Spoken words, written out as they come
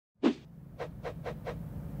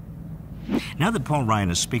Now that Paul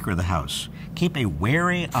Ryan is Speaker of the House, keep a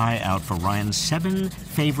wary eye out for Ryan's 7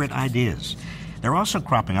 favorite ideas. They're also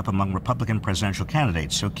cropping up among Republican presidential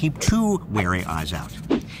candidates, so keep 2 wary eyes out.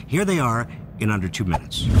 Here they are in under 2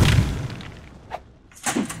 minutes.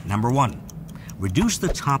 Number 1, reduce the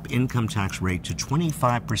top income tax rate to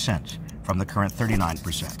 25% from the current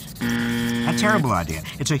 39%. A terrible idea.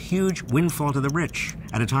 It's a huge windfall to the rich,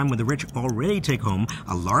 at a time when the rich already take home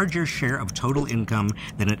a larger share of total income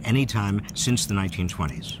than at any time since the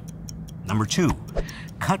 1920s. Number 2,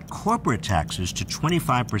 cut corporate taxes to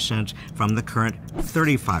 25% from the current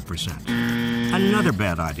 35%. Another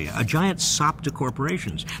bad idea, a giant sop to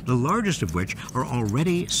corporations, the largest of which are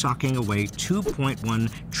already socking away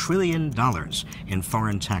 $2.1 trillion in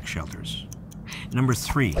foreign tax shelters. Number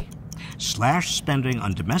 3, slash spending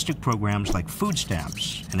on domestic programs like food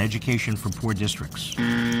stamps and education for poor districts.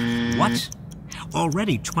 What?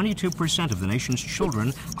 Already 22% of the nation's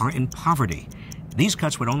children are in poverty. These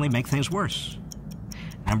cuts would only make things worse.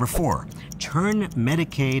 Number 4, turn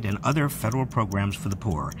Medicaid and other federal programs for the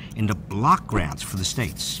poor into block grants for the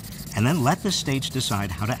states, and then let the states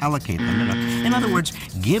decide how to allocate them. In other words,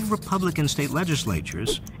 give Republican state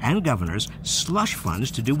legislatures and governors slush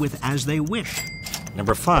funds to do with as they wish.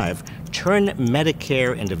 Number 5, turn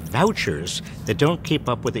Medicare into vouchers that don't keep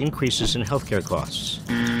up with increases in healthcare costs.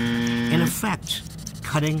 In effect,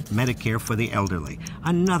 cutting Medicare for the elderly.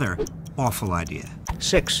 Another awful idea.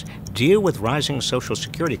 6, deal with rising Social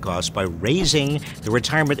Security costs by raising the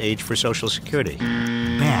retirement age for Social Security.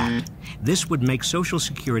 Bad. This would make Social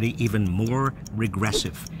Security even more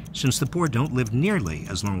regressive, since the poor don't live nearly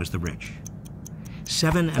as long as the rich.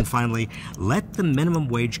 7, and finally, let the minimum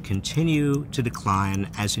wage continue to decline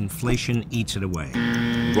as inflation eats it away.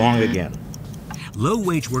 Wrong again.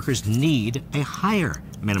 Low-wage workers need a higher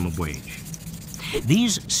minimum wage.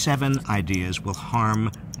 These 7 ideas will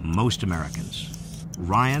harm most Americans.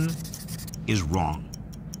 Ryan is wrong.